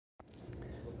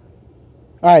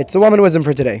Alright, so one minute wisdom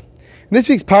for today. In this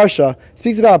week's parsha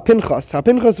speaks about Pinchas. How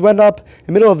Pinchas went up in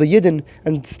the middle of the Yidden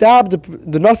and stabbed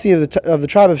the Nasi of the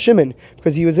tribe of Shimon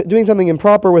because he was doing something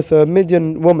improper with a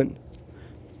Midian woman.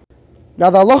 Now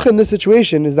the halacha in this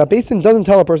situation is that Beis Din doesn't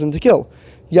tell a person to kill.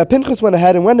 Yeah, Pinchas went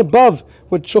ahead and went above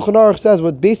what Shulchan Aruch says,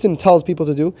 what Beis Din tells people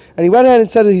to do, and he went ahead and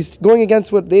said that he's going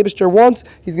against what the Eibishter wants,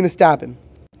 he's going to stab him.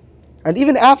 And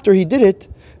even after he did it,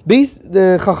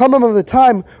 the Chachamim of the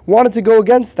time wanted to go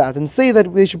against that and say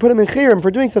that they should put him in Chayrim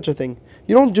for doing such a thing.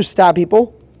 You don't just stab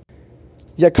people.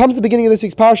 Yet comes the beginning of this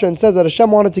week's parsha and says that Hashem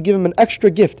wanted to give him an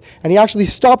extra gift, and he actually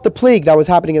stopped the plague that was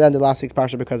happening at the end of last week's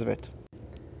parsha because of it.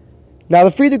 Now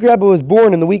the Frierdiker Rebbe was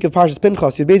born in the week of Parshas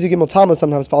Pinchas. Yud Beis Gimel Tammuz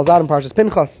sometimes falls out in Parshas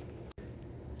Pinchas.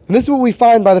 And this is what we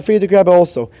find by the Frierdiker Rebbe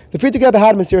also. The Frierdiker Rebbe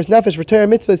had Mesiras Nefesh for Torah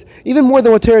mitzvahs even more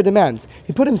than what Torah demands.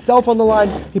 He put himself on the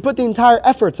line, he put the entire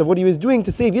efforts of what he was doing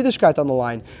to save Yiddishkeit on the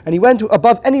line, and he went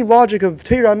above any logic of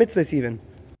Torah mitzvahs even,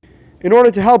 in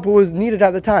order to help what was needed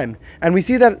at the time. And we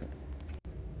see that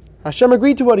Hashem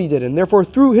agreed to what he did, and therefore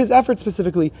through his efforts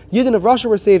specifically, Yidden of Russia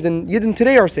were saved and Yidden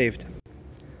today are saved.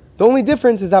 The only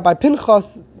difference is that by Pinchas,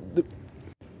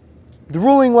 the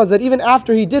ruling was that even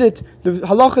after he did it, the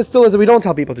halacha still is that we don't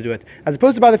tell people to do it. As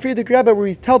opposed to by the Frierdiker Rebbe, where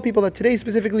we tell people that today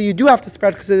specifically you do have to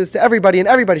spread chassidus to everybody, and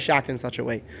everybody should act in such a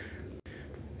way.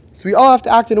 So we all have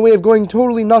to act in a way of going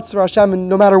totally nuts for Hashem, and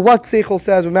no matter what seichel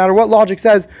says, no matter what logic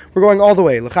says, we're going all the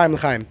way. L'chaim, l'chaim.